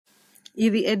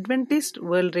ఇది Adventist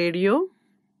World radio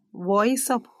voice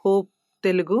of hope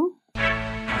Telugu.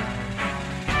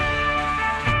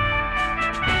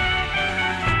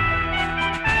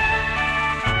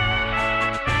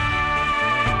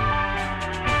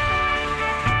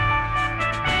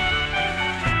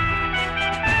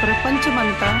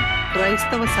 ప్రపంచమంతా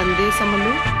క్రైస్తవ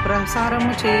సందేశములు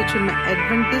ప్రసారము చేయుచున్న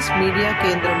అడ్వెంటిస్ట్ మీడియా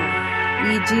కేంద్రము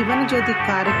ఈ జీవన జ్యోతి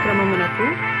కార్యక్రమమునకు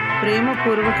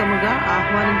ప్రేమపూర్వకముగా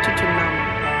ఆహ్వానించుచున్నాము.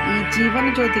 ఈ జీవన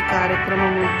జ్యోతి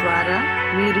కార్యక్రమము ద్వారా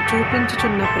మీరు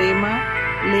చూపించుచున్న ప్రేమ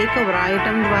లేఖ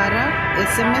వ్రాయటం ద్వారా,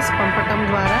 SMS పంపటం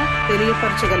ద్వారా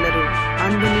తెలియపరచగలరు.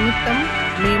 అందు నిమిత్తం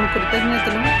మేము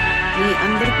కృతజ్ఞతలు మీ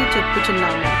అందరికీ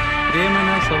చెప్పుచున్నాము.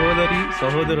 ప్రేమన సహోదరి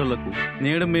సహోదరులకు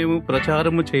నేడు మేము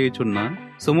ప్రచారము చేయుచున్న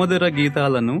సుమధుర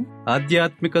గీతాలను,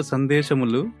 ఆధ్యాత్మిక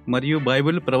సందేశములు మరియు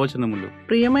బైబిల్ ప్రవచనములు.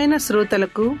 ప్రియమైన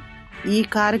శ్రోతలకు ఈ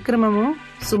కార్యక్రమము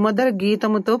సుమధుర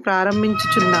గీతముతో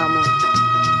ప్రారంభించుచున్నాము.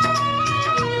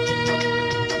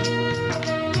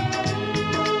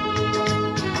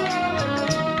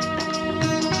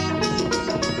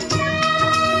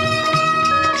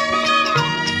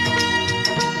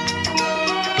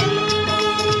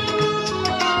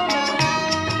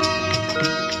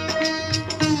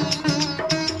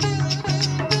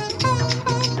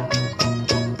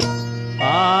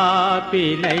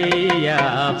 పాపినయ్యా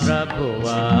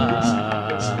ప్రభువా,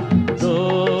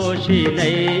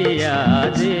 దోషినయ్యా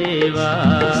దేవా,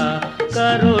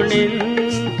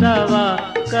 కరుణించవా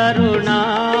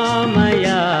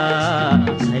కరుణామయా,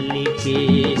 కలికి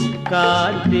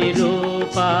కాంతి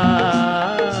రూపా,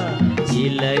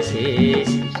 ఇలకే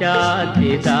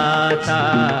శాంతి దాతా.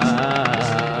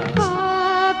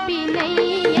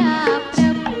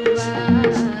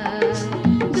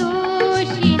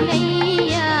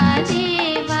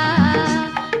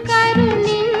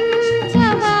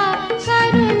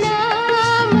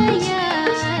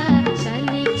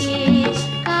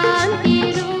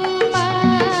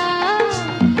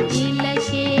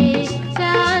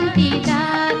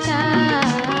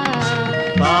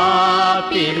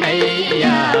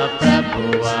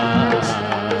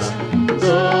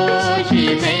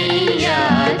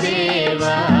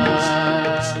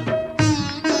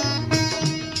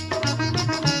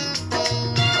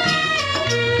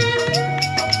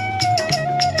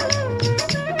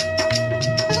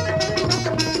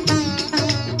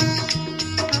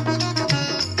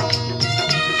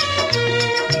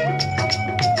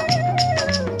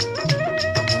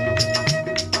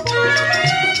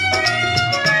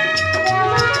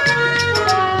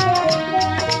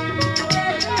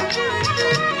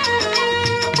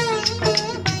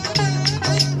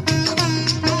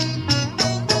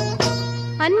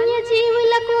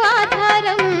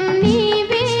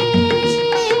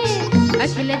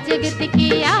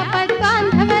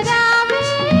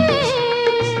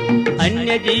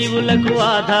 జీవులకు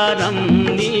ఆధారం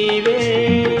నీవే,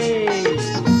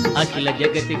 అఖిల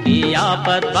జగతికి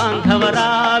ఆపద్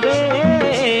బాంధవరావే.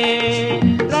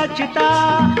 రక్షిత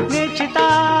నిక్షిత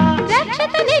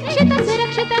రక్షిత నిక్షిత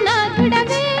సురక్షిత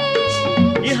నాథుడవే,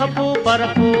 ఇహపు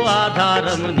పరపు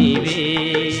ఆధారము నీవే,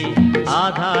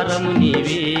 ఆధారము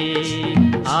నీవే,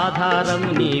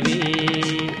 ఆధారము నీవే.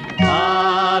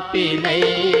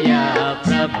 పాపినయ్యా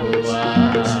ప్రభువా,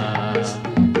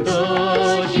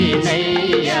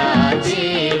 దోషినయ్యా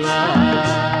దేవా,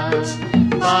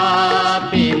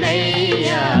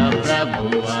 పాపినయ్యా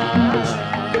ప్రభువా,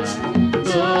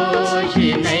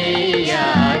 దోషినయ్యా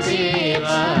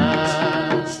దేవా.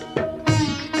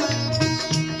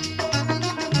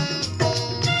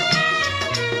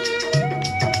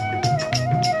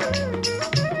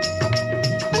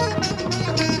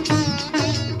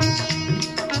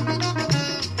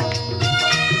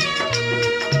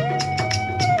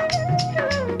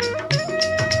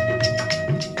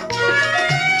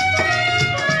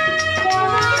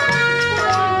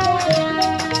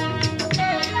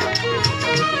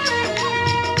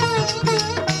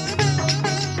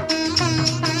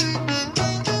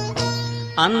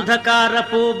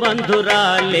 అంధకారపు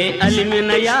బంధురాలే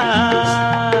అలిమినయా,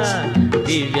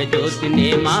 దివ్య జ్యోతిని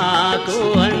మాకు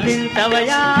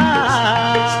అందించవయా.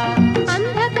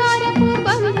 అంధకారపు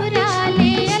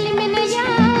బంధురాలే అలిమినయా,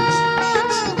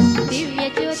 దివ్య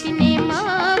జ్యోతిని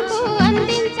మాకు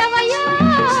అందించవయా.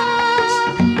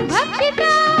 భక్షిత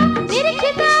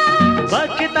నిరీక్షిత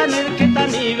భక్షిత నిరీక్షిత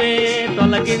నీవే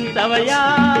తొలగించవయా.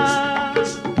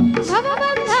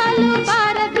 భవబంధాలు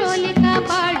పారద్రోలి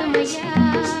కాపాడుమయ్యా,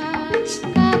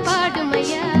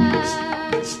 కాపాడుమయ్యా,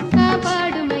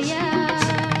 కాపాడుమయ్యా.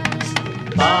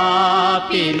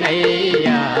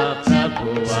 పాపినయ్యా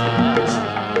ప్రభువా,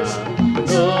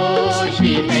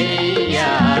 దోషినయ్యా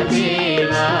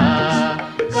దేవా,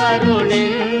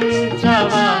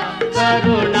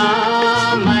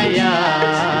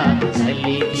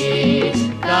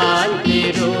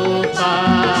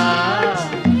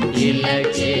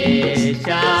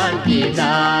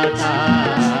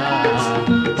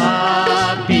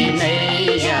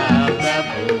 పాపినయ్యా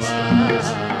ప్రభువా,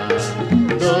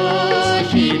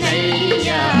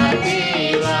 దోషినయ్యా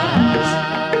దేవా,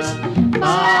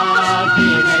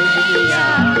 పాపినయ్యా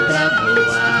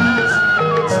ప్రభువా,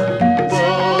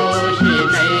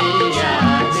 దోషినయ్యా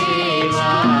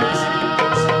దేవా.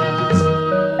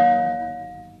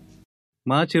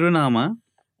 మా చిరునామా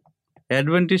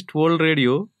Adventist World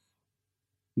Radio,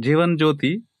 Jeevan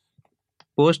Jyoti,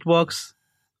 post box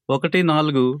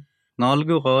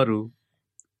 1446,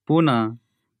 Poona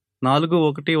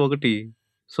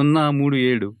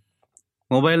 411037.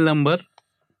 Mobile number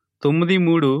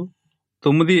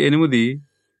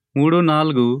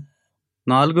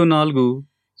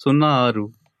 9398344406,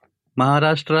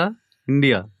 Maharashtra,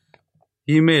 India.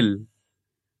 Email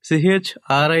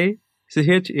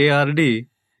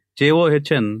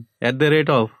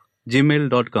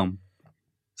CHRICHARDJOHN@gmail.com.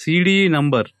 CDE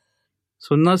number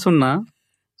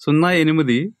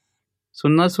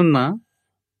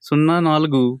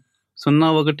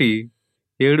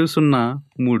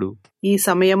 0000004001 ఈ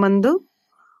సమయమందు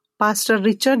పాస్టర్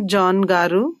రిచర్డ్ జాన్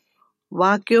గారు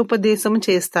వాక్యోపదేశం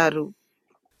చేస్తారు.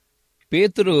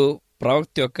 పేతురు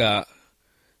ప్రవక్త యొక్క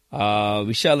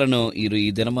విషయాలను ఈ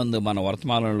దినమందు మన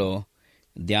వర్తమానంలో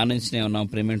ధ్యానించనే ఉన్నాం.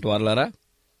 ప్రేమింటి వారలారా,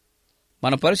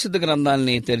 మన పరిశుద్ధ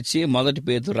గ్రంథాలని తెరిచి 1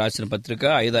 పేతురు రాసిన పత్రిక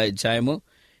 5వ అధ్యాయము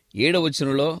 7వ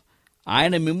వచనంలో,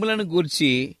 ఆయన మిమ్ములను గూర్చి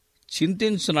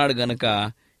చింతించున్నాడు గనుక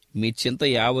మీ చింత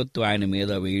యావత్తు ఆయన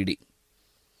మీద వేయుడి.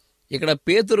 ఇక్కడ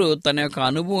పేతురు తన యొక్క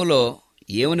అనుభవంలో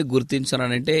ఏమని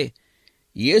గుర్తించున్నాడంటే,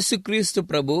 యేసుక్రీస్తు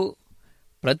ప్రభు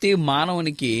ప్రతి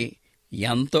మానవునికి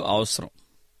ఎంతో అవసరం.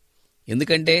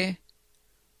 ఎందుకంటే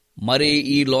మరి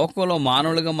ఈ లోకంలో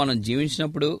మానవులుగా మనం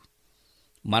జీవించినప్పుడు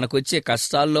మనకొచ్చే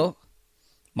కష్టాల్లో,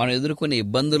 మనం ఎదుర్కొనే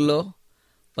ఇబ్బందుల్లో,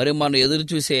 మరి మనం ఎదురు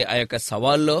చూసే ఆ యొక్క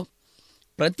సవాల్లో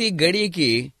ప్రతి గడియకి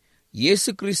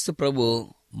యేసుక్రీస్తు ప్రభు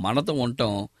మనతో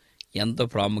ఉండటం ఎంతో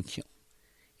ప్రాముఖ్యం.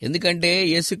 ఎందుకంటే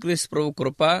యేసుక్రీస్తు ప్రభు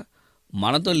కృప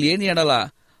మనతో లేని ఎడల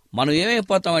మనం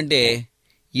ఏమైపోతామంటే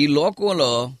ఈ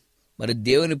లోకంలో మరి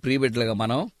దేవుని ప్రియబిడ్డలుగా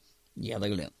మనం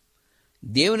ఎదగలేం.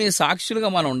 దేవుని సాక్షులుగా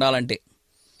మనం ఉండాలంటే,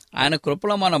 ఆయన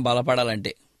కృపలో మనం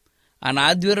బలపడాలంటే, ఆయన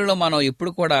ఆధ్వర్యంలో మనం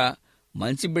ఎప్పుడు కూడా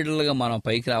మంచి బిడ్డలుగా మనం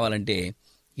పైకి రావాలంటే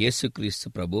యేసుక్రీస్తు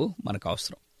ప్రభు మనకు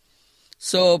అవసరం.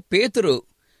 సో పేతురు,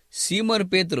 సీమోను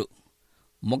పేతురు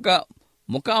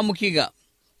ముఖాముఖిగా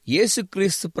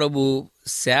యేసుక్రీస్తు ప్రభు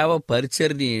సేవ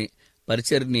పరిచర్ని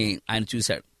ఆయన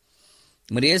చూశాడు.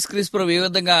 మరి యేసుక్రీస్తు ప్రభు ఏ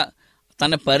విధంగా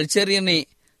తన పరిచర్యని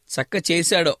చక్క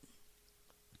చేశాడో,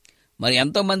 మరి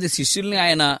ఎంతోమంది శిష్యుల్ని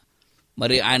ఆయన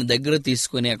దగ్గర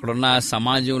తీసుకుని అక్కడున్న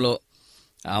సమాజంలో,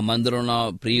 ఆ మందిరంలో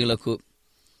ప్రియులకు,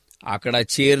 అక్కడ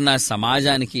చేరిన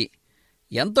సమాజానికి,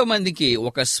 ఎంతోమందికి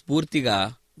ఒక స్ఫూర్తిగా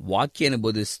వాక్యాన్ని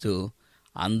బోధిస్తూ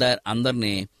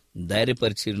అందరినీ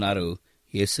ధైర్యపరిచినారు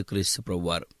యేసుక్రీస్తు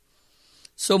ప్రభువారు.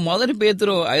 సో 1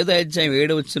 పేతురు 5వ అధ్యాయం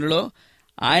 7వ వచనంలో,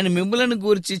 ఆయన మిమ్ములను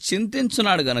గూర్చి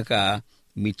చింతించున్నాడు గనక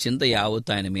మీ చింత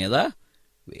యావత్తు ఆయన మీద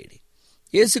వేడి.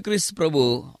 యేసుక్రీస్తు ప్రభు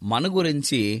మన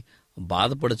గురించి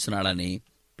బాధపడుచున్నాడని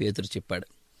పేతురు చెప్పాడు.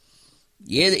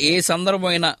 ఏ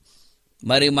సందర్భమైనా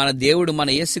మరి మన దేవుడు, మన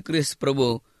యేసుక్రీస్తు ప్రభు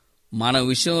మన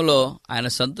విషయంలో ఆయన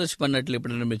సంతోషపడినట్లు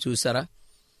ఎప్పుడైనా మీరు చూసారా?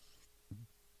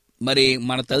 మరి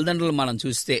మన తల్లిదండ్రులు మనం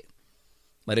చూస్తే,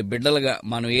 మరి బిడ్డలుగా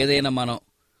మనం ఏదైనా మనం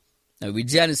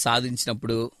విజయాన్ని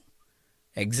సాధించినప్పుడు,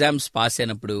 ఎగ్జామ్స్ పాస్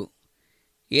అయినప్పుడు,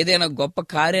 ఏదైనా గొప్ప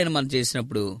కార్యాన్ని మనం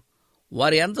చేసినప్పుడు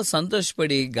వారు ఎంత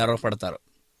సంతోషపడి గర్వపడతారు.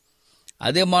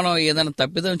 అదే మనం ఏదైనా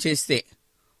తప్పిదం చేస్తే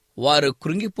వారు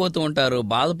కృంగిపోతూ ఉంటారు,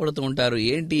 బాధపడుతూ ఉంటారు.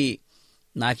 ఏంటి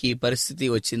నాకు ఈ పరిస్థితి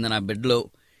వచ్చింది, నా బిడ్డలో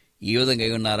ఈ విధంగా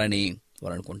అయి ఉన్నారని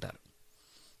వారు అనుకుంటారు.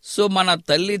 సో మన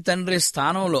తల్లి తండ్రి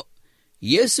స్థానంలో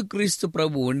యేసుక్రీస్తు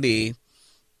ప్రభు ఉండి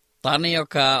తన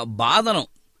యొక్క బాధను,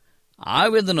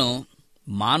 ఆవేదను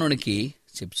మానవునికి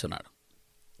చెప్తున్నాడు.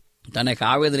 తన యొక్క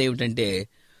ఆవేదన ఏమిటంటే,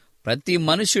 ప్రతి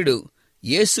మనుషుడు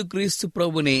యేసుక్రీస్తు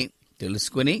ప్రభుని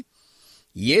తెలుసుకుని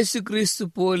యేసుక్రీస్తు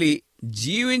పోలి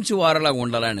జీవించు వారిలాగా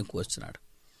ఉండాలని కోరుచున్నాడు.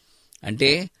 అంటే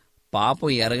పాపం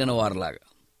ఎరగని వారిలాగా,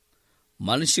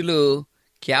 మనుషులు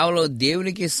కేవలం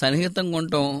దేవునికి సన్నిహితంగా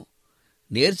ఉండటం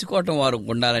నేర్చుకోవటం వారు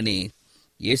ఉండాలని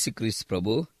యేసుక్రీస్తు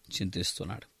ప్రభు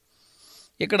చింతిస్తున్నాడు.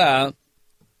 ఇక్కడ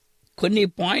కొన్ని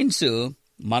పాయింట్స్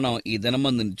మనం ఈ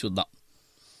దినమందు చూద్దాం.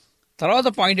 తర్వాత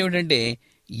పాయింట్ ఏమిటంటే,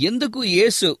 ఎందుకు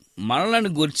యేసు మనలను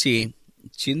గురించి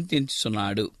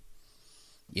చింతిస్తున్నాడు?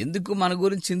 ఎందుకు మన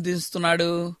గురించి చింతిస్తున్నాడు?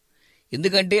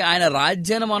 ఎందుకంటే ఆయన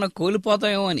రాజ్యాన్ని మనం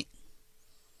కోల్పోతామేమో అని,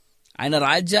 ఆయన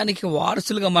రాజ్యానికి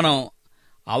వారసులుగా మనం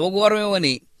అవగోరమేమో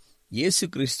అని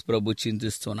యేసుక్రీస్తు ప్రభు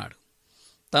చింతిస్తున్నాడు.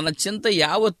 తన చింత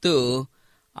యావత్తు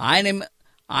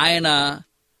ఆయన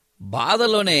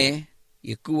బాధలోనే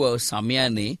ఎక్కువ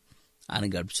సమయాన్ని ఆయన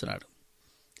గడుపుతున్నాడు.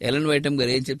 ఎలెన్ వైటం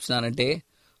గారు ఏం చెప్తున్నారంటే,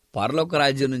 పరలోక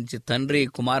రాజ్యం నుంచి తండ్రి,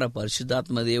 కుమార,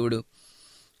 పరిశుద్ధాత్మ దేవుడు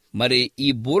మరి ఈ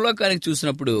భూలోకానికి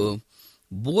చూసినప్పుడు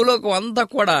భూలోకం అంతా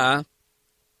కూడా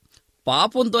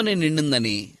పాపంతోనే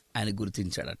నిండిందని ఆయన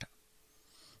గుర్తించాడట.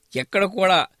 ఎక్కడ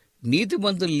కూడా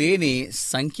నీతిమంతులు లేని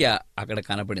సంఖ్య అక్కడ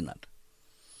కనపడిందట.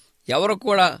 ఎవరు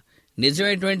కూడా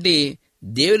నిజమైనటువంటి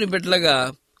దేవుని బిడ్డలుగా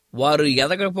వారు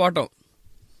ఎదగకపోవటం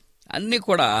అన్నీ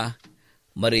కూడా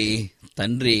మరి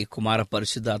తండ్రి, కుమార,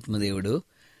 పరిశుద్ధాత్మ దేవుడు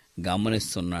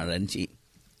గమనిస్తున్నాడని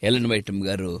ఎలెన్ వైటం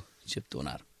గారు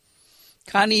చెప్తున్నారు.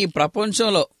 కానీ ఈ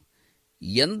ప్రపంచంలో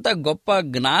ఎంత గొప్ప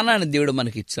జ్ఞానాన్ని దేవుడు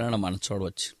మనకి ఇచ్చాడని మనం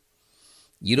చూడవచ్చు.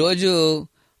 ఈరోజు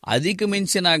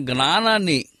అధికమించిన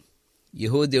జ్ఞానాన్ని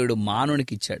యెహోవా దేవుడు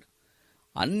మానవునికి ఇచ్చాడు.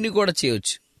 అన్నీ కూడా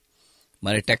చేయవచ్చు.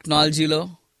 మరి టెక్నాలజీలో,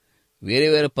 వేరే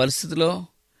వేరే పరిస్థితుల్లో,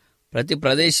 ప్రతి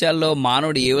ప్రదేశాల్లో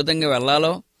మానవుడు ఏ విధంగా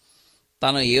వెళ్ళాలో,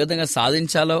 తను ఏ విధంగా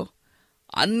సాధించాలో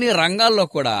అన్ని రంగాల్లో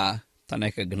కూడా తన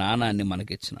యొక్క జ్ఞానాన్ని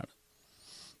మనకిచ్చినాడు.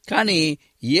 కానీ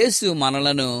యేసు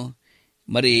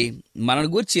మన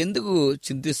గురించి ఎందుకు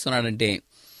చింతిస్తున్నాడంటే,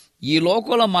 ఈ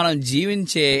లోకంలో మనం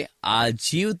జీవించే ఆ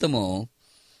జీవితము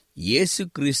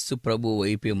యేసుక్రీస్తు ప్రభు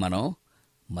వైపే మనం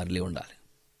మరలి ఉండాలి.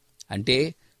 అంటే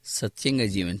సత్యంగా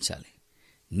జీవించాలి,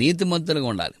 నీతిమంతులుగా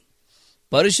ఉండాలి,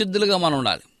 పరిశుద్ధులుగా మనం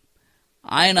ఉండాలి.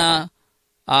 ఆయన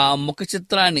ఆ ముఖ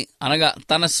చిత్రాన్ని అనగా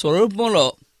తన స్వరూపంలో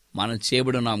మనం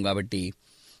చేయబడి ఉన్నాం కాబట్టి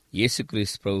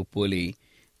యేసుక్రీస్తు ప్రభు పోలి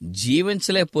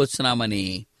జీవించలేకపోతున్నామని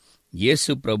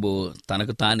యేసు ప్రభు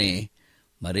తనకు తానే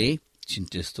మరి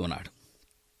చింతిస్తున్నాడు.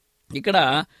 ఇక్కడ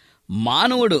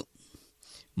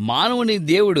మానవుని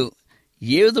దేవుడు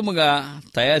ఏ విధముగా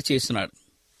తయారు చేస్తున్నాడు.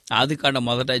 ఆదికాండం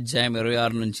 1వ అధ్యాయం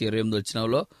 26 నుంచి 28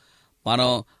 వచనంలో మనం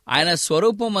ఆయన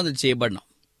స్వరూపం మందు చేయబడినాం.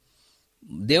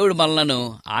 దేవుడు మనలను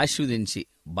ఆశీర్వదించి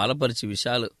బలపరిచి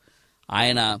విషయాలు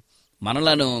ఆయన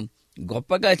మనలను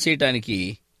గొప్పగా చేయటానికి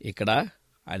ఇక్కడ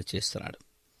ఆయన చేస్తున్నాడు.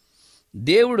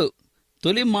 దేవుడు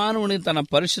తొలి మానవుని తన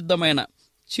పరిశుద్ధమైన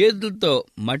చేతులతో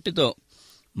మట్టితో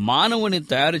మానవుని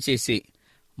తయారు చేసి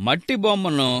మట్టి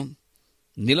బొమ్మను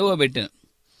నిలువబెట్టిన.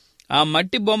 ఆ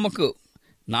మట్టి బొమ్మకు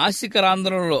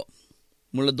నాసికరంధ్రంలో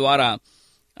ముళ్ళ ద్వారా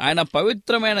ఆయన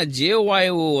పవిత్రమైన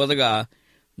జీవవాయువు వదగా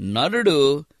నరుడు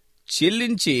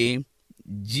చెల్లించి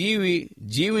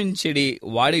జీవించడి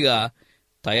వాడిగా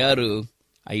తయారు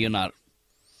అయ్యున్నారు.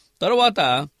 తరువాత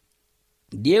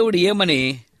దేవుడు ఏమని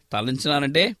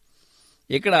తలంచినారంటే,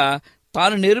 ఇక్కడ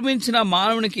తాను నిర్మించిన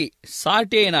మానవునికి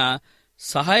సాటి అయిన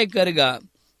సహాయకారిగా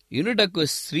యునుటకు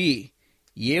స్త్రీ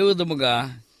ఏ విధముగా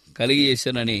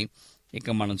కలిగేశానని ఇక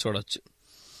మనం చూడొచ్చు.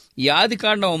 ఈ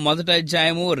ఆదికాండం 1వ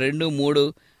అధ్యాయము 2, 3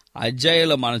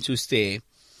 అధ్యాయంలో మనం చూస్తే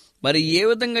మరి ఏ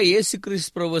విధంగా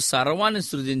యేసుక్రీస్తు ప్రభు సర్వాన్ని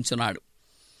సృజించున్నాడు.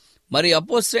 మరి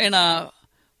అపోస్తలుడైన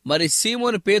మరి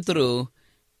సీమోను పేతురు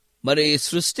మరి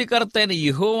సృష్టికర్త అయిన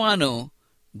యెహోవాను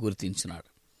గుర్తించినాడు.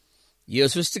 ఈ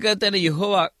సృష్టికర్త అయిన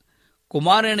యెహోవా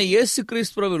కుమారుడైన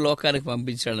యేసుక్రీస్తు ప్రభు లోకానికి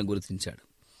పంపించాడని గుర్తించాడు.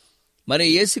 మరి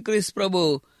యేసుక్రీస్తు ప్రభు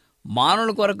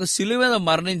మానవుల కొరకు శిలువ మీద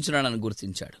మరణించినాడని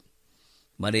గుర్తించాడు.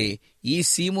 మరి ఈ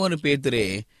సీమోను పేతురే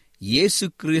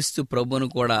యేసుక్రీస్తు ప్రభును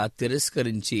కూడా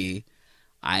తిరస్కరించి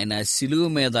ఆయన శిలువ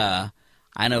మీద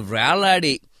ఆయన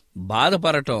వేలాడి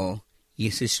బాధపడటం ఈ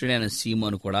శిష్యుడైన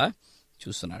సీమోను కూడా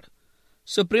చూస్తున్నాడు.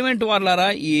 సో ప్రియమైన వారలారా,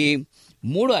 ఈ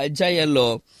 3 అధ్యాయాల్లో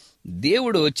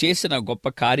దేవుడు చేసిన గొప్ప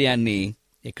కార్యాన్ని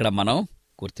ఇక్కడ మనం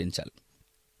గుర్తించాలి.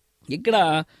 ఇక్కడ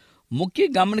ముఖ్య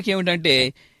గమనిక ఏమిటంటే,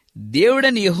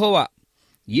 దేవుడని యెహోవా,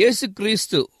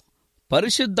 యేసుక్రీస్తు,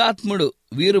 పరిశుద్ధాత్ముడు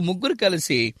వీరు ముగ్గురు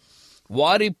కలిసి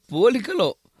వారి పోలికలో,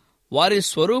 వారి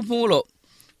స్వరూపంలో,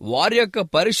 వారి యొక్క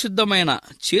పరిశుద్ధమైన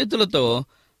చేతులతో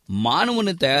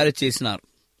మానవుని తయారు చేసినారు.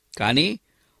 కానీ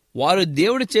వారు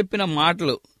దేవుడు చెప్పిన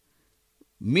మాటలు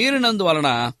మీరినందువలన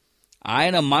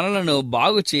ఆయన మనలను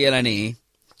బాగు చేయాలని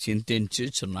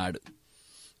చింతించుచున్నాడు.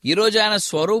 ఈరోజు ఆయన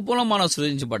స్వరూపంలో మనం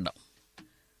సృజించబడ్డాం.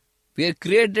 We're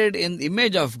created in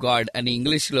image of God అని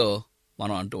ఇంగ్లీష్లో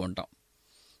మనం అంటూ ఉంటాం.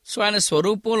 సో ఆయన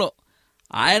స్వరూపంలో,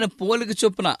 ఆయన పోలిక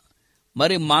చొప్పున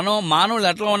మరి మానవులు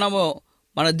ఎట్లా ఉన్నామో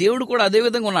మన దేవుడు కూడా అదే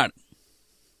విధంగా ఉన్నాడు.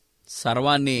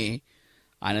 సర్వాన్ని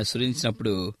ఆయన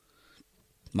సృజించినప్పుడు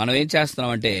మనం ఏం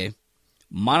చేస్తున్నామంటే,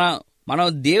 మనం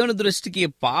దేవుని దృష్టికి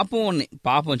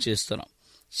పాపం చేస్తున్నాం,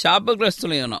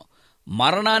 శాపగ్రస్తులై ఉన్నాం,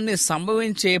 మరణాన్ని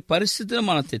సంభవించే పరిస్థితిని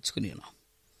మనం తెచ్చుకుని ఉన్నాం.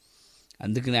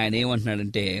 అందుకని ఆయన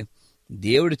ఏమంటున్నాడంటే,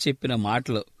 దేవుడు చెప్పిన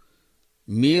మాటలు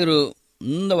మీరు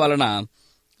ఉన్నవలన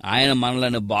ఆయన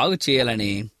మనలను బాగు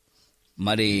చేయాలని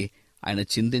మరి ఆయన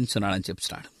చింతించున్నాడని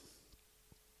చెప్తున్నాడు.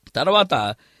 తర్వాత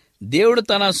దేవుడు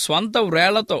తన స్వంత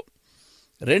వ్రేళ్లతో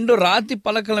 2 రాతి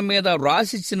పలకల మీద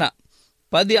వ్రాసిచ్చిన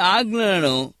 10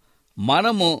 ఆజ్ఞలను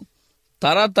మనము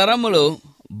తరతరములు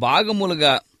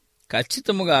భాగములుగా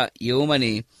ఖచ్చితముగా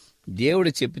ఇవ్వమని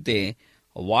దేవుడు చెప్పితే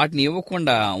వాటిని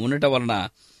ఇవ్వకుండా ఉండటం వలన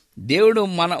దేవుడు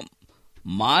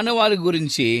మానవాళి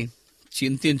గురించి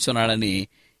చింతించున్నాడని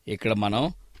ఇక్కడ మనం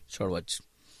చూడవచ్చు.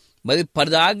 మరి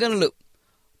 10 ఆజ్ఞలు,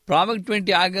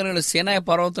 ప్రాముఖ్యమైన ఆజ్ఞలు సీనాయి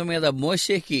పర్వతం మీద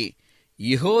మోషేకి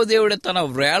యెహోవా దేవుడు తన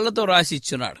వ్రేళ్లతో రాసి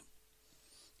ఇచ్చున్నాడు.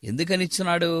 ఎందుకని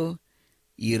ఇచ్చున్నాడు?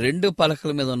 ఈ 2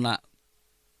 పలకల మీద ఉన్న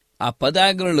ఆ 10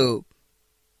 ఆజ్ఞలు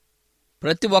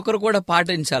ప్రతి ఒక్కరు కూడా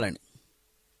పాటించాలని,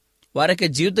 వారికి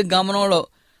జీవిత గమనంలో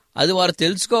అది వారు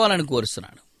తెలుసుకోవాలని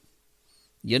కోరుస్తున్నాడు.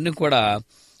 ఇవన్నీ కూడా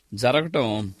జరగటం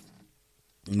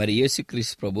మరి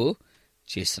యేసుక్రీస్తు ప్రభు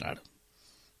చేస్తున్నాడు.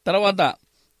 తర్వాత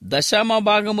దశమ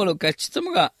భాగములు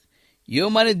ఖచ్చితంగా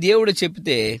ఇవ్వమని దేవుడు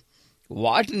చెప్తే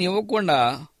వాటిని ఇవ్వకుండా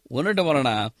ఉండటం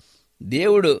వలన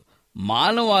దేవుడు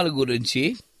మానవాళి గురించి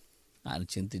ఆయన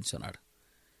చింతించున్నాడు.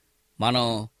 మనం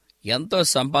ఎంతో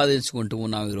సంపాదించుకుంటూ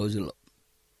ఉన్నాం ఈ రోజుల్లో.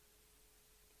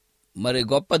 మరి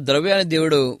గొప్ప ద్రవ్యాన్ని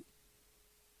దేవుడు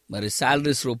మరి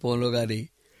శాలరీస్ రూపంలో కానీ,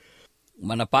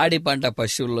 మన పాడి పంట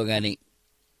పశువుల్లో కానీ,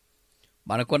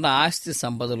 మనకున్న ఆస్తి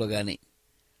సంపదలో కానీ,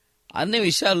 అన్ని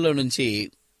విషయాల్లో నుంచి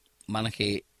మనకి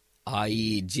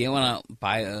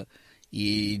ఈ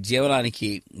జీవనానికి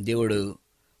దేవుడు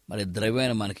మరి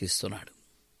ద్రవ్యాన్ని మనకి ఇస్తున్నాడు.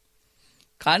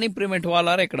 కానీ ప్రియమైన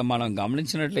వాళ్ళారా, ఇక్కడ మనం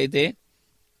గమనించినట్లయితే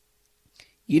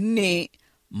ఇన్ని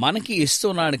మనకి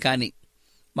ఇస్తున్నాడు, కానీ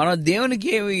మనం దేవునికి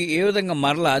ఏ విధంగా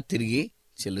మరలా తిరిగి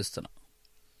చెల్లిస్తున్నాం.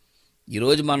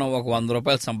 ఈరోజు మనం ఒక 100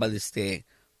 రూపాయలు సంపాదిస్తే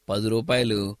 10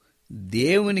 రూపాయలు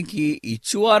దేవునికి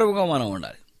ఇచ్చువారుగా మనం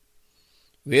ఉండాలి.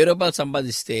 1000 రూపాయలు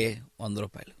సంపాదిస్తే 100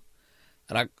 రూపాయలు,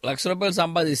 1,00,000 రూపాయలు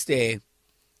సంపాదిస్తే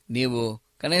నీవు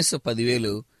కనీసం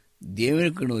 10,000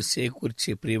 దేవునికి నువ్వు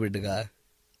చేకూర్చే ప్రియబిడ్డగా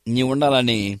నీ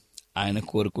ఉండాలని ఆయన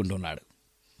కోరుకుంటున్నాడు.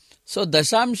 సో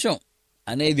దశాంశం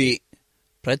అనేది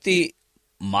ప్రతి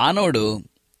మానవుడు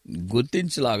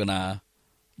గుర్తించలాగన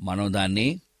మనం దాన్ని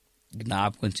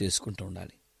జ్ఞాపకం చేసుకుంటూ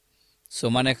ఉండాలి. సో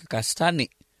మన యొక్క కష్టాన్ని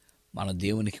మన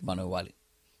దేవునికి మనం ఇవ్వాలి.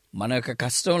 మన యొక్క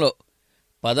కష్టంలో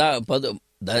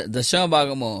 10వ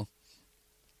భాగము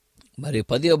మరి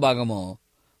 10వ భాగము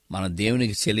మన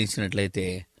దేవునికి చెల్లించినట్లయితే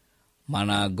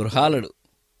మన గృహాలు,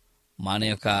 మన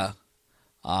యొక్క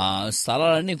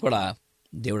స్థలాలన్నీ కూడా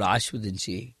దేవుడు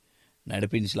ఆశీర్వదించి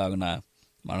నడిపించలాగున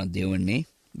మనం దేవుణ్ణి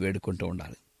వేడుకుంటూ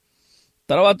ఉండాలి.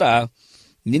 తర్వాత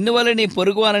నిన్ను వల్ల నీ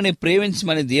పొరుగువారిని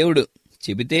ప్రేమించమని దేవుడు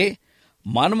చెబితే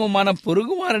మనము మన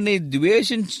పొరుగువారిని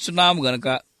ద్వేషించున్నాము గనుక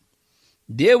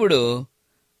దేవుడు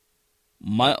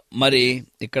మరి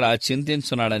ఇక్కడ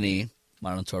చింతించున్నాడని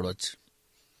మనం చూడవచ్చు.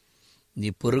 నీ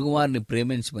పొరుగువారిని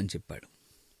ప్రేమించమని చెప్పాడు,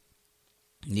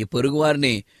 నీ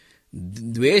పొరుగువారిని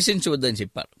ద్వేషించవద్దని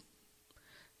చెప్పాడు,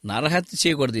 నరహత్య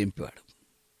చేయకూడదు చెప్పాడు,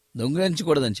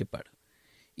 దొంగిలించకూడదని చెప్పాడు.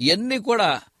 ఇవన్నీ కూడా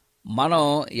మనం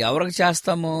ఎవరికి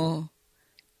చేస్తాము?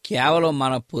 కేవలం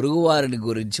మన పొరుగువారిని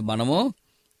గురించి మనము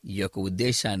ఈ యొక్క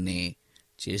ఉద్దేశాన్ని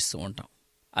చేస్తూ ఉంటాం.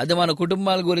 అది మన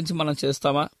కుటుంబాల గురించి మనం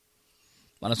చేస్తామా?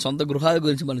 మన సొంత గృహాల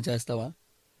గురించి మనం చేస్తామా?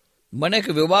 మన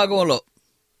యొక్క విభాగంలో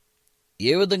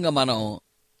ఏ విధంగా మనం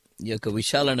ఈ యొక్క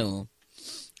విషయాలను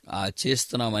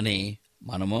చేస్తున్నామని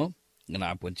మనము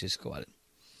జ్ఞాపకం చేసుకోవాలి.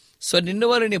 సో నిన్ను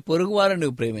వారు నీ పొరుగు వారిని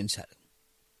నువ్వు ప్రేమించాలి.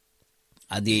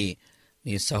 అది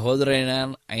నీ సహోదరైనా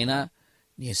అయినా,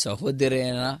 నీ సహోదరి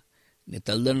అయినా, నీ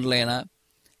తల్లిదండ్రులైనా,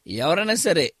 ఎవరైనా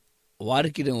సరే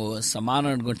వారికి నువ్వు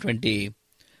సమానమైనటువంటి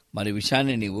మరి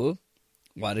విషయాన్ని నీవు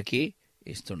వారికి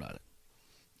ఇస్తున్నాడు.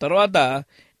 తర్వాత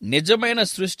నిజమైన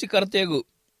సృష్టికర్తయగు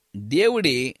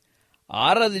దేవుడి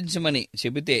ఆరాధించమని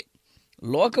చెబితే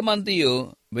లోకమంతయు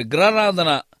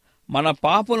విగ్రహారాధన మన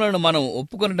పాపలను మనం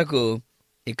ఒప్పుకొనుటకు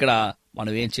ఇక్కడ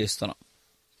మనం ఏం చేస్తున్నాం?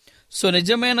 సో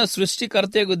నిజమైన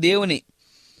సృష్టికర్తయగు దేవుని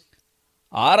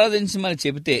ఆరాధించమని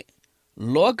చెబితే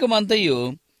లోకమంతయు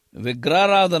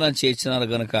విగ్రహారాధన చేసినారు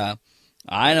గనుక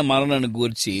ఆయన మనలను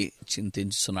గూర్చి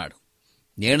చింతించుతున్నాడు.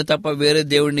 నేను తప్ప వేరే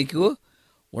దేవుడు నీకు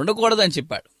ఉండకూడదని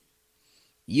చెప్పాడు.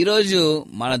 ఈరోజు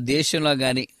మన దేశంలో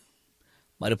కానీ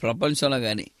మరి ప్రపంచంలో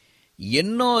కానీ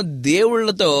ఎన్నో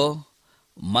దేవుళ్లతో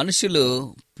మనుషులు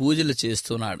పూజలు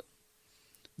చేస్తున్నాడు,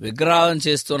 విగ్రహాలను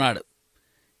చేస్తున్నాడు.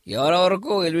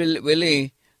 ఎవరెవరికో వెళ్ళి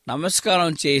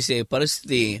నమస్కారం చేసే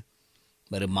పరిస్థితి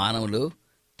మరి మానవులు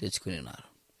తెచ్చుకున్నారు.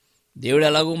 దేవుడు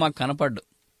ఎలాగో మాకు కనపడ్డు.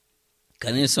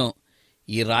 కనీసం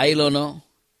ఈ రాయిలోనో,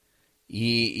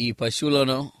 ఈ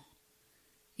పశువులోనో,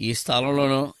 ఈ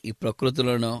స్థలంలోనో, ఈ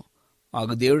ప్రకృతిలోనో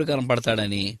మాకు దేవుడు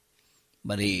కనపడతాడని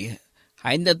మరి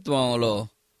హైందత్వంలో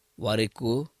వారు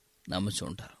ఎక్కువ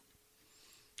నమ్ముచుంటారు.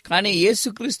 కానీ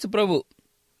యేసుక్రీస్తు ప్రభు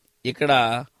ఇక్కడ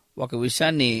ఒక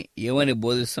విషయాన్ని ఏమని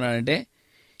బోధిస్తున్నాడంటే,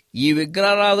 ఈ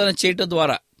విగ్రహారాధన చేయటం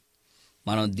ద్వారా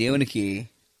మనం దేవునికి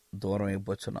దూరం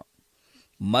అయిపోతున్నాం.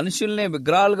 మనుషుల్నే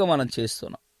విగ్రహాలుగా మనం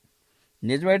చేస్తున్నాం.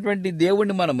 నిజమైనటువంటి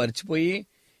దేవుణ్ణి మనం మర్చిపోయి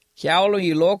కేవలం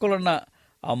ఈ లోకంలో ఉన్న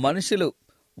ఆ మనుషులు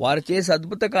వారు చేసే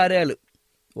అద్భుత కార్యాలు,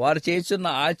 వారు చేస్తున్న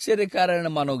ఆశ్చర్య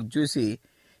కార్యాలను మనం చూసి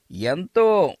ఎంతో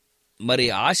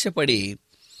ఆశపడి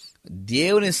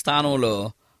దేవుని స్థానంలో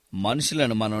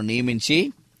మనుషులను మనం నియమించి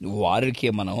వారికి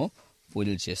మనం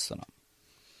పూజలు చేస్తున్నాం.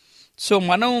 సో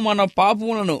మనం మన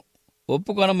పాపములను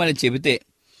ఒప్పుకొనమని చెబితే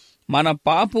మన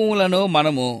పాపములను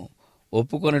మనము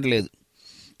ఒప్పుకొనట్లేదు.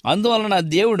 అందువలన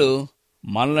దేవుడు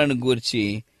మనలను గూర్చి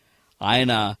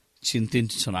ఆయన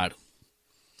చింతించుచున్నాడు.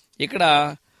 ఇక్కడ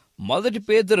 1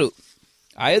 పేతురు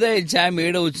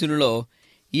 5:7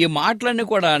 ఈ మాటలన్నీ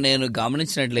కూడా నేను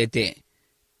గమనించినట్లయితే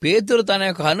పేతురు తన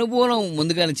యొక్క అనుభవం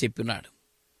ముందుగానే చెప్పినాడు.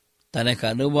 తన యొక్క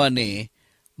అనుభవాన్ని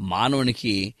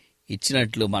మానవునికి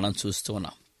ఇచ్చినట్లు మనం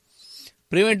చూస్తున్నాం.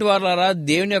 ప్రియమైన వారలారా,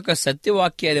 దేవుని యొక్క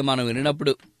సత్యవాక్యాన్ని మనం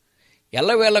వినినప్పుడు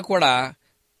ఎల్లవేళ కూడా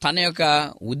తన యొక్క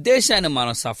ఉద్దేశాన్ని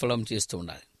మనం సఫలం చేస్తూ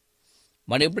ఉండాలి.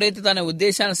 మనం ఎప్పుడైతే తన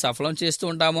ఉద్దేశాన్ని సఫలం చేస్తూ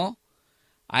ఉంటామో,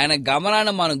 ఆయన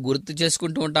గమనాన్ని మనం గుర్తు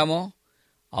చేసుకుంటూ ఉంటామో,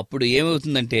 అప్పుడు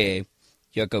ఏమవుతుందంటే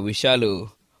ఈ యొక్క విషయాలు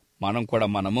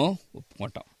మనము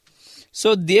ఒప్పుకుంటాం. సో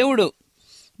దేవుడు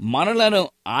మనలను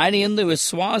ఆయన యందు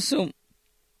విశ్వాసం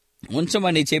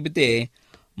ఉంచమని చెబితే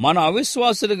మనం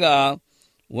అవిశ్వాసులుగా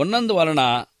ఉన్నందువలన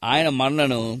ఆయన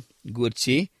మనలను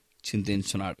గూర్చి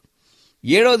చింతించున్నాడు.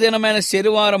 7వ దినమైన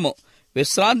శనివారము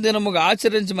విశ్రాంతి దినముగా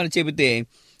ఆచరించమని చెబితే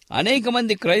అనేక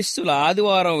మంది క్రైస్తువులు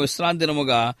ఆదివారం విశ్రాంతి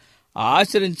దినముగా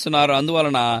ఆచరించున్నారు.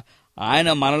 అందువలన ఆయన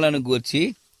మనలను గూర్చి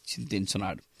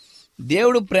చింతించున్నాడు.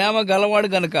 దేవుడు ప్రేమ గలవాడు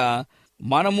గనుక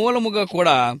మన మూలముగా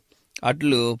కూడా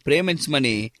అట్లు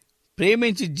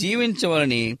ప్రేమించి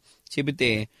జీవించవాలని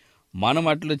చెబితే మనం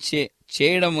అట్లు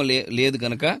చేయడం లేదు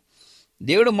గనుక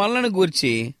దేవుడు మనలను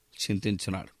గూర్చి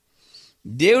చింతించున్నాడు.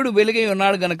 దేవుడు వెలుగై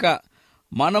ఉన్నాడు గనుక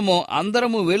మనము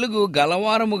అందరము వెలుగు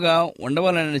గలవారముగా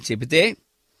ఉండవాలని చెబితే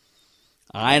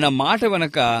ఆయన మాట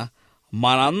వెనక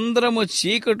మనందరము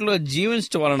చీకట్లో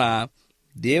జీవించడం వలన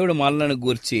దేవుడు మనలను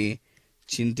గూర్చి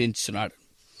చింతించున్నాడు.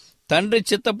 తండ్రి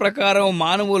చిత్త ప్రకారం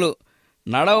మానవులు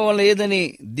నడవలేదని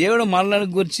దేవుడు మనలను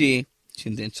గూర్చి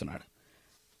చింతించున్నాడు.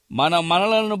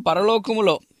 మనలను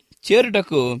పరలోకములో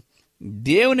చేరుటకు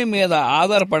దేవుని మీద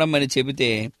ఆధారపడమని చెబితే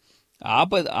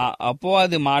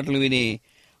అపవాది మాటలు విని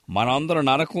మనందరం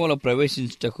నరకంలో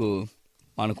ప్రవేశించుటకు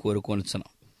మనం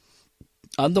కోరుకొనుచున్నాం.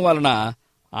 అందువలన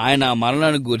ఆయన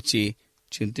మనలను గూర్చి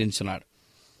చింతించున్నాడు.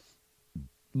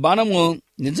 మనము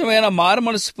నిజమైన మారు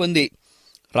మనసు పొంది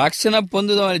రక్షణ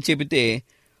పొందుదామని చెబితే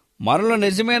మనలో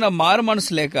నిజమైన మారు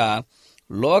మనసు లేక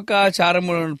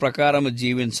లోకాచారముల ప్రకారం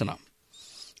జీవించున్నాం.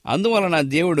 అందువలన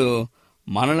దేవుడు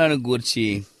మనలను గూర్చి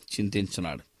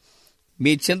చింతించున్నాడు.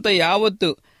 మీ చింత యావత్తు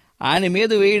ఆయన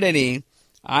మీద వేయడని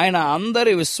ఆయన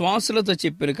అందరి విశ్వాసులతో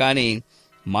చెప్పారు, కానీ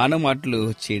మనం అట్లు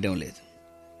చేయడం లేదు.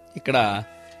 ఇక్కడ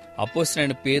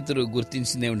అపోస్తలుడైన పేతురు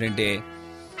గుర్తించింది ఏమిటంటే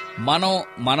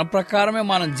మన ప్రకారమే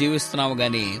మనం జీవిస్తున్నాము,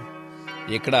 కానీ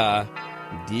ఇక్కడ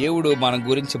దేవుడు మన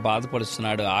గురించి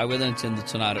బాధపడుతున్నాడు, ఆవేదన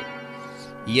చెందుతున్నారు.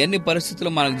 ఇవన్నీ పరిస్థితులు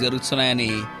మనకు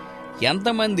జరుగుతున్నాయని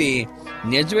ఎంతమంది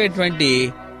నిజమైనటువంటి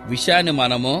విషయాన్ని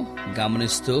మనము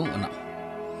గమనిస్తూ ఉన్నాం.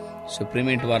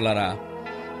 సుప్రీమేంట్ వాళ్ళారా,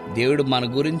 దేవుడు మన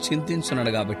గురించి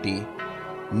చింతించున్నాడు కాబట్టి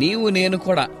నేను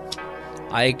కూడా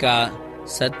ఆ యొక్క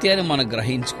సత్యాన్ని మనం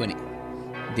గ్రహించుకొని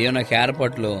దేవుని యొక్క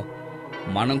ఏర్పాటులో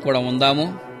మనం కూడా ఉందాము.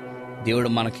 దేవుడు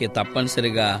మనకి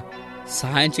తప్పనిసరిగా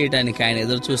సహాయం చేయడానికి ఆయన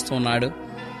ఎదురు చూస్తూ ఉన్నాడు.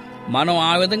 మనం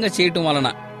ఆ విధంగా చేయటం వలన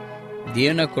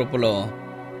దేవుని కృపలో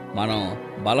మనం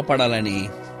బలపడాలని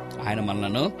ఆయన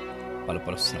మనలను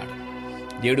బలపరుస్తున్నాడు.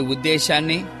 దేవుడి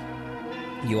ఉద్దేశాన్ని,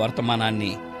 ఈ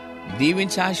వర్తమానాన్ని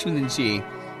దీవించి ఆశీర్వదించి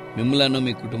మిమ్మలను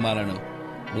మీ కుటుంబాలను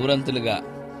నూరంతులుగా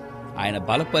ఆయన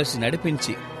బలపరిచి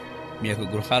నడిపించి మీ యొక్క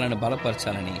గృహాలను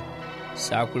బలపరచాలని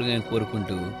సాకులుగా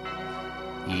కోరుకుంటూ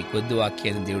ఈ కొద్ది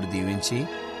వాక్యాన్ని దేవుడు దీవించి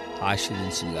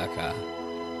ఆశీర్వదించుగాక.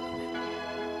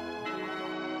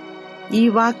 ఈ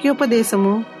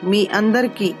వాక్యోపదేశము మీ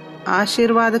అందరికీ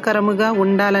ఆశీర్వాదకరముగా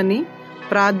ఉండాలని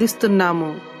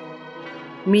ప్రార్థిస్తున్నాము.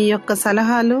 మీ యొక్క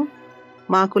సలహాలు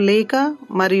మాకు లేఖ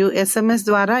మరియు SMS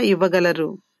ద్వారా ఇవ్వగలరు.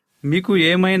 మీకు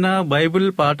ఏమైనా బైబిల్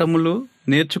పాఠములు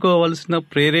నేర్చుకోవలసిన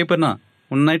ప్రేరేపణ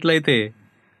ఉన్నట్లయితే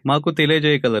మాకు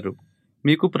తెలియజేయగలరు.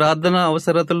 మీకు ప్రార్థన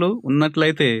అవసరతలు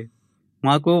ఉన్నట్లయితే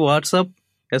మాకు వాట్సాప్,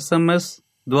 SMS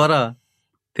ద్వారా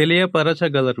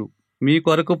తెలియపరచగలరు. మీ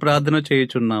కొరకు ప్రార్థన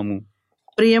చేయుచున్నాము.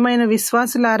 ప్రియమైన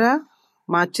విశ్వాసులారా,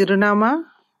 మా చిరునామా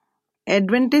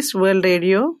Adventist World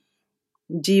Radio,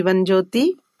 Jeevan Jyoti,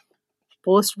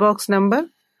 post box number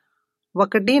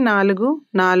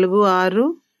 1446,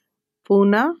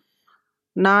 Poona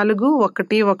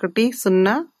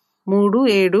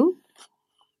 411037,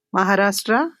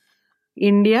 Maharashtra,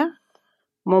 India.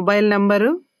 Mobile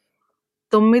number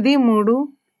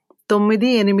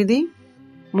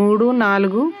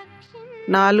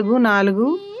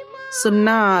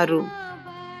 93344406.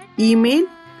 Email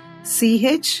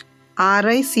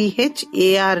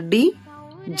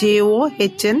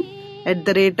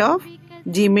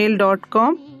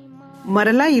CHRICHARDJOHN@gmail.com.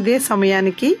 మరలా ఇదే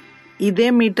సమయానికి ఇదే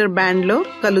మీటర్ బ్యాండ్లో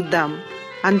కలుద్దాం.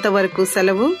 అంతవరకు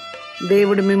సెలవు.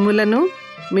 దేవుడు మిమ్ములను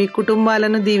మీ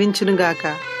కుటుంబాలను దీవించునుగాక.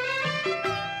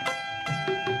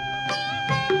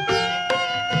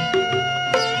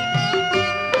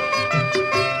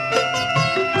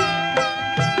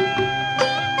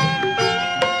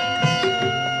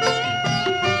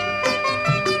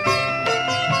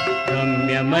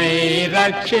 రమ్యమై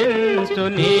రక్షించు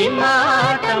నీ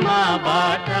మాట మా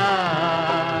బాట,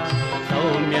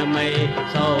 సౌమ్యమై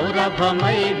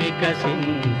సౌరభమై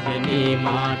వికసించే నీ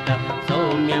మాట,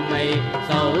 సౌమ్యమై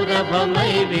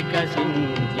సౌరభమై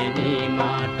వికసించే నీ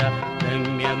మాట.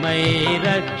 రమ్యమై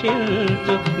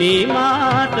రక్షించు నీ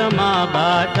మాట మా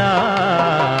బాట.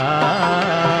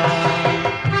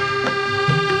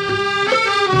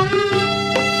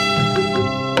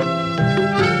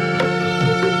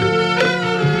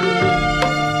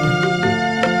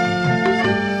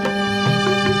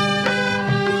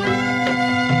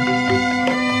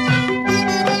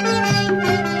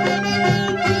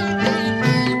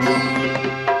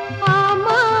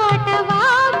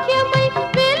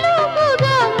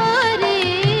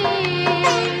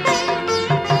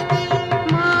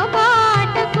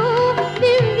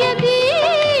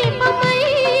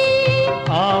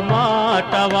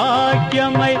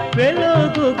 వాక్యమై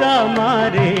వెలుగుగా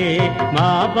మారే మా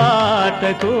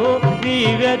బాటకు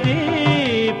దివ్య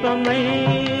దీపమై.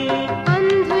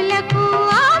 అంధులకు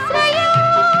ఆశ్రయం,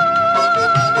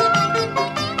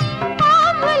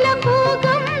 పాపులకు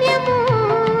గమ్యము,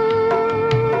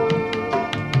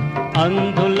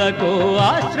 అంధులకు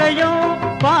ఆశ్రయం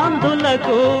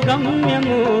పాంధులకు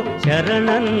గమ్యము,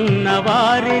 శరణన్న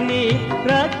వారిని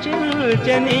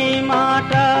రక్షించని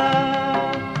మాట,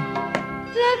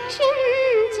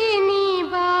 రక్షించి నీ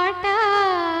బాట.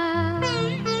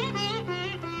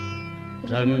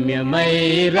 రమ్యమై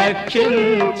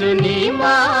రక్షించు నీ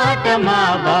మాట మా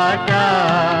బాట,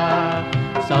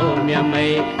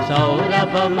 సౌమ్యమై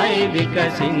సౌరభమై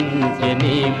వికసించే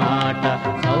నీ మాట,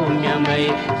 సౌమ్యమై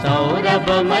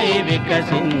సౌరభమై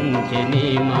వికసించే నీ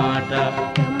మాట.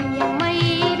 రమ్యమై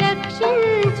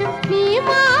రక్షించు నీ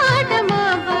మాట మా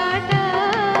బాట.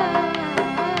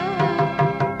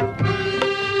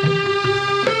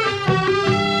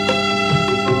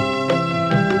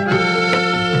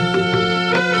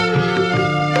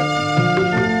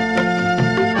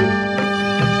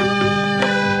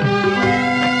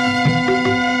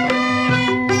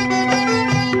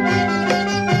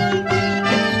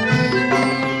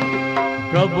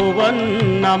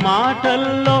 ప్రభువన్న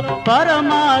మాటల్లో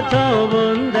పరమార్థం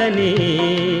ఉందని,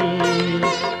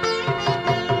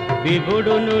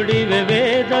 విభుడు నుడివె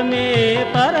వేదమే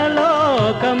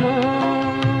పరలోకము.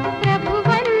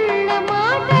 ప్రభువన్న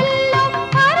మాటల్లో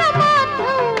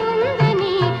పరమార్థం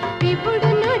ఉందని, విభుడు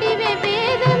నుడివె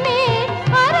వేదమే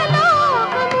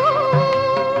పరలోకము.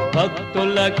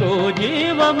 భక్తులకు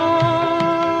జీవము,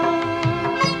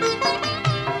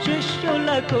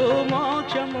 శిష్యులకు మోక్ష